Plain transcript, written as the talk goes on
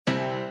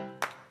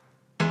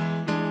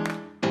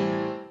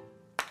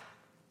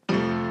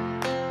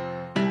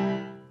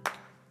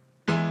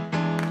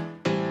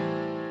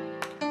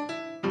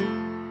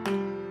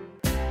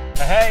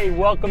Hey,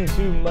 welcome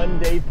to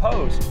Monday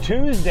Post,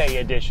 Tuesday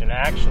edition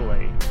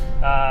actually.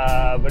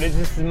 But this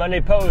is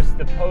Monday Post,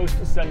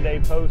 the Sunday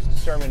Post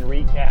sermon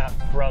recap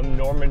from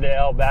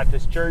Normandale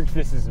Baptist Church.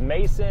 This is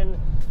Mason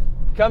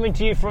coming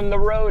to you from the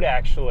road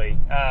actually.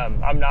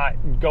 I'm not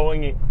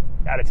going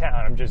out of town,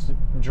 I'm just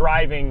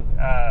driving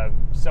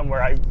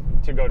somewhere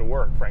to go to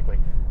work, frankly.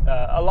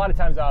 A lot of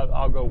times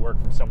I'll go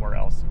work from somewhere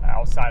else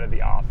outside of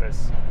the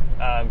office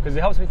because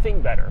it helps me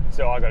think better.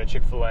 So I'll go to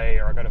Chick-fil-A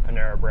or I'll go to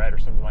Panera Bread or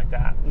something like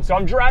that. And so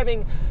I'm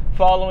driving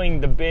following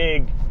the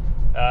big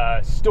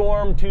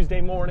storm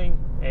Tuesday morning.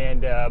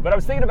 But I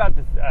was thinking about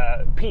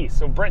the peace.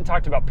 So Brent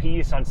talked about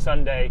peace on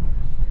Sunday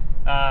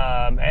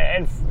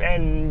and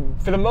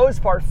for the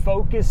most part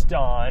focused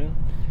on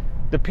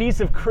the peace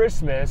of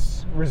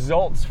Christmas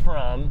results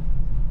from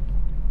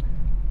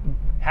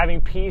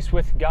having peace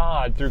with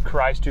God through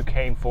Christ who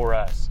came for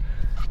us.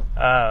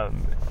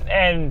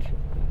 And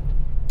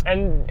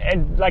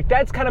like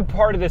that's kind of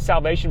part of the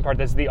salvation part.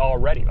 That's the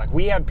already. Like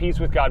we have peace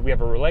with God. We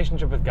have a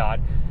relationship with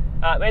God.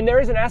 And there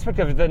is an aspect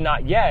of the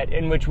not yet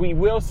in which we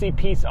will see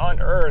peace on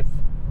earth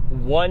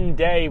one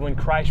day when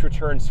Christ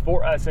returns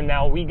for us. And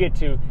now we get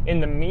to,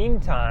 in the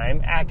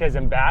meantime, act as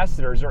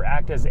ambassadors or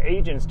act as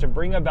agents to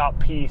bring about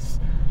peace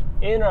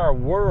in our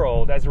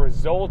world as a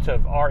result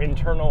of our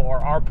internal or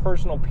our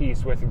personal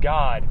peace with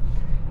God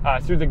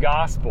through the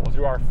gospel,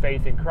 through our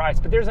faith in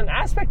Christ. But there's an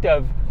aspect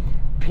of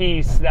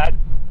peace that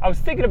I was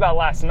thinking about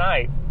last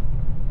night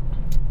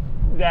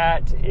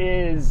that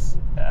is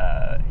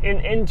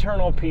an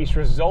internal peace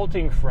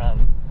resulting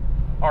from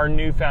our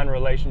newfound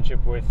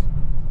relationship with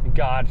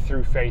God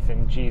through faith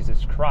in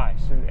Jesus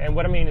Christ. And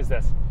what I mean is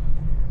this: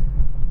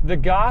 the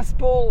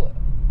gospel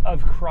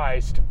of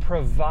Christ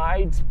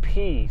provides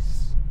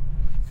peace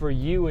for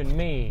you and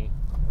me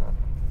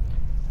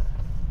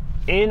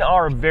in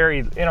our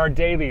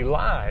daily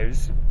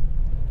lives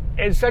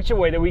in such a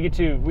way that we get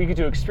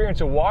to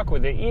experience and walk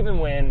with it even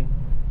when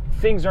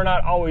things are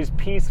not always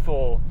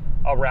peaceful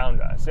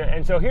around us.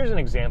 And so here's an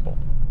example.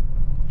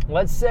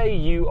 Let's say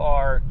you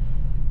are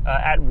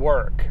at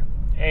work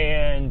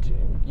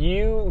and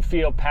you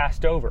feel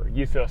passed over.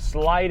 You feel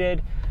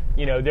slighted.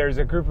 You know, there's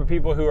a group of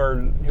people who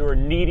are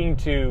needing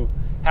to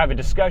have a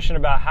discussion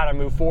about how to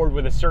move forward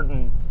with a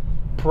certain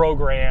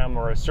program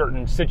or a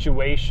certain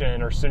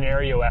situation or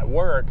scenario at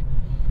work,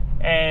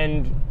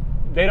 and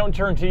they don't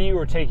turn to you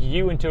or take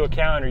you into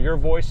account or your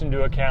voice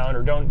into account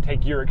or don't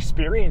take your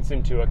experience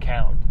into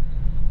account.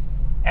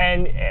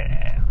 And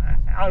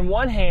on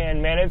one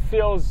hand, man, it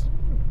feels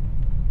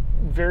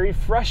very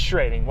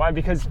frustrating. Why?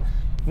 Because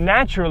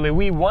naturally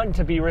we want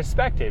to be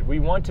respected, we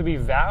want to be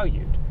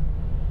valued,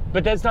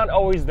 but that's not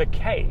always the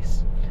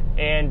case.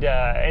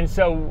 And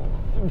so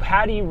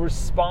how do you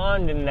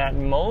respond in that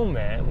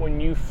moment when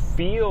you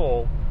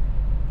feel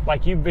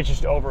like you've been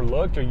just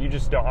overlooked or you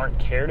just aren't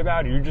cared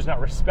about or you're just not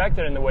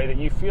respected in the way that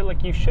you feel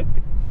like you should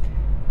be?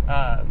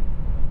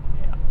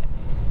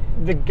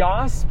 The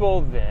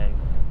gospel then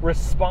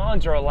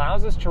responds or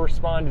allows us to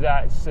respond to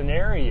that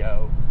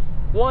scenario.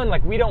 One,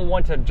 like we don't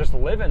want to just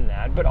live in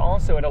that, but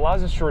also it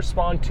allows us to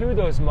respond to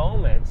those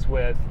moments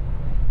with,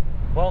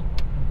 well,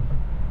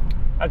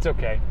 that's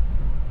okay.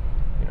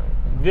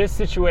 This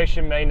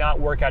situation may not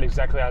work out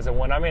exactly as I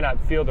want. I may not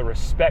feel the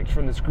respect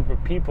from this group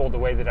of people the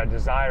way that I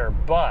desire,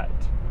 but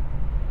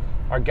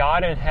our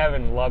God in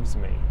heaven loves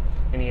me,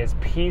 and He has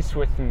peace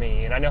with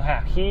me, and I know how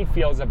He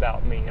feels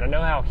about me, and I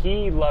know how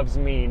He loves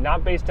me,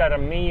 not based out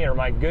of me or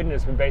my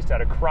goodness, but based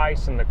out of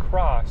Christ and the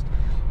cross.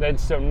 And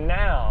so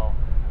now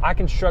I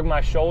can shrug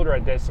my shoulder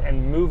at this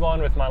and move on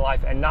with my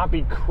life and not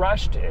be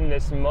crushed in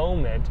this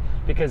moment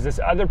because this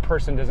other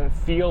person doesn't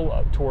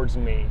feel towards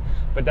me,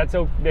 but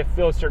they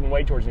feel a certain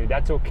way towards me.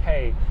 That's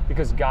okay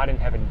because God in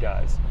heaven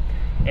does.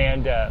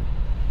 And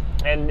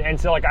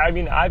so like I've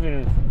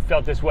even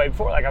felt this way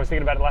before. Like I was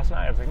thinking about it last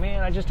night. I was like,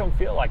 man, I just don't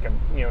feel like I'm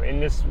in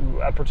this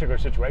particular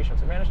situation. I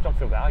was like, man, I just don't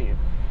feel valued.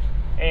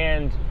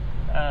 And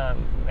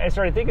I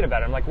started thinking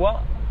about it. I'm like,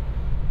 well,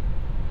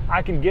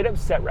 I can get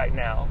upset right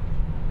now,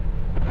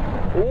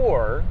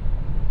 or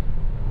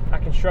I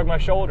can shrug my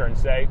shoulder and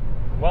say,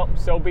 well,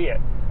 so be it.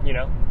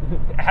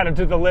 Add them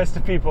to the list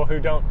of people who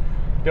don't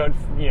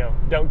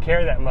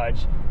care that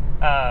much.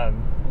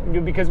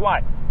 Because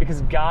why?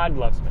 Because God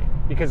loves me.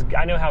 Because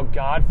I know how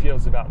God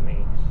feels about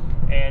me.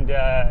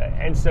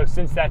 And so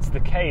since that's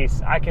the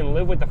case, I can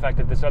live with the fact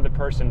that this other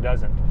person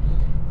doesn't.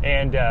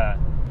 And I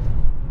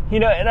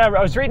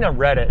was reading on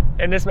Reddit,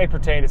 and this may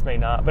pertain, this may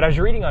not, but I was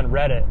reading on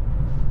Reddit,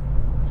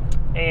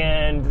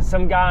 and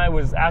some guy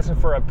was asking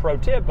for a pro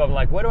tip of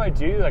like, what do I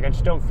do? Like, I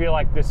just don't feel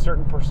like this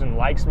certain person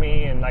likes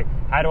me, and like,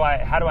 how do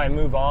I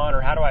move on,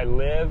 or how do I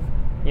live,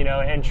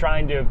 and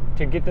trying to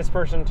get this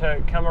person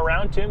to come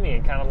around to me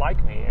and kind of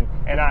like me.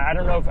 And I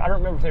don't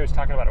remember if he was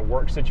talking about a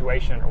work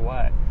situation or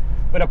what,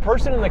 but a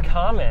person in the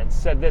comments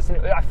said this,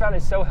 and I found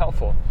it so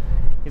helpful.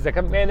 He's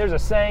like, man, there's a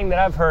saying that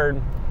I've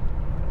heard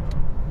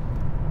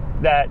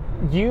that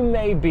you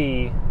may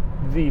be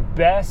the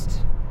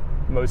best,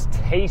 most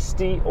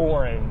tasty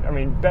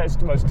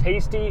most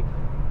tasty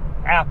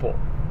apple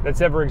that's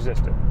ever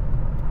existed.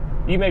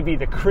 You may be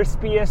the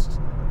crispiest,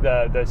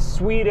 the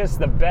sweetest,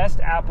 the best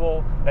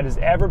apple that has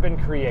ever been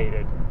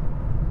created.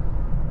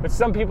 But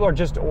some people are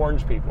just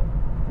orange people,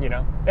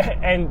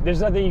 and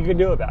there's nothing you can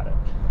do about it.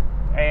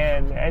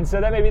 And so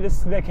that may be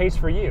the case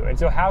for you. And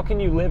so how can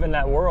you live in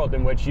that world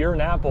in which you're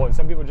an apple and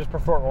some people just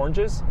prefer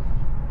oranges?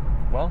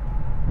 Well,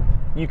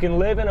 you can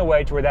live in a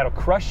way to where that'll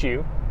crush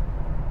you,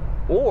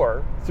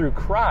 or through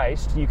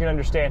Christ, you can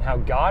understand how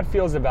God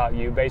feels about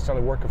you based on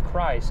the work of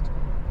Christ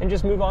and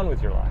just move on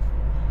with your life.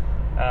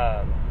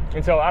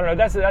 And so, I don't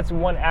know, that's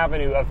one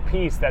avenue of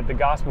peace that the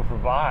gospel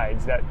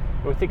provides that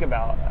we think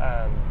about,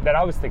 that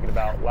I was thinking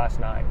about last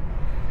night.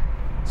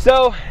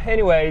 So,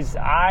 anyways,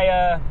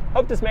 I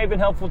hope this may have been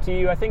helpful to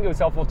you. I think it was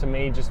helpful to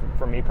me, just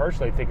for me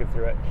personally, thinking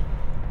through it.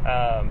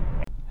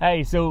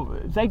 Hey, so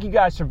thank you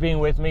guys for being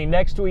with me.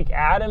 Next week,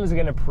 Adam is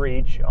going to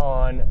preach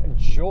on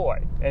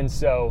joy. And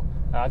so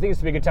I think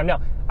it's going to be a good time.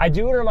 Now, I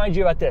do want to remind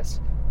you about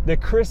this. The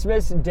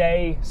Christmas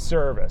Day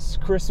service,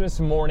 Christmas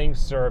morning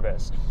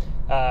service.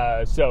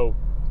 So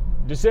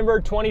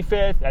December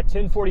 25th at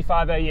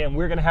 10:45 a.m.,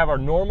 we're going to have our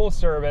normal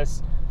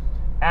service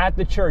at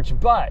the church,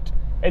 but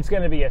it's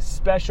going to be a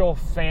special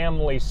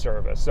family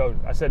service. So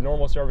I said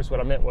normal service,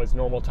 what I meant was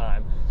normal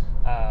time.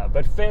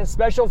 But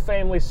special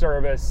family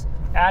service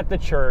at the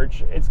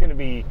church. It's going to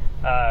be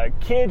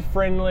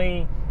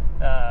kid-friendly.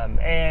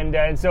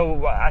 And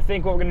so I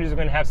think what we're going to do is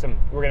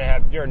we're going to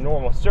have your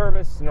normal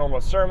service,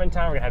 normal sermon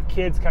time. We're going to have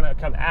kids kind of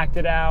come act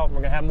it out.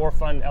 We're going to have more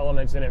fun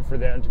elements in it for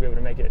them to be able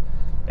to make it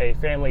a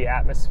family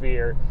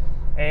atmosphere.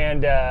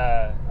 And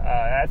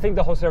I think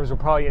the whole service will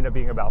probably end up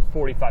being about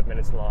 45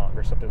 minutes long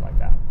or something like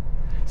that.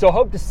 So I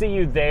hope to see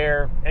you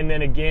there. And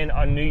then again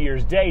on New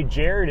Year's Day,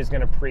 Jared is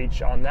going to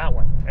preach on that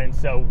one. And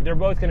so they're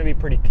both going to be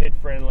pretty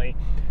kid-friendly.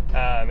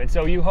 And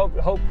so you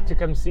hope to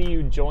come see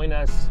you, join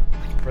us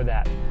for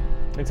that.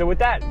 And so with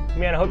that,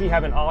 man, I hope you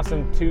have an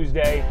awesome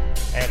Tuesday,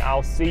 and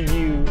I'll see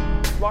you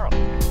tomorrow.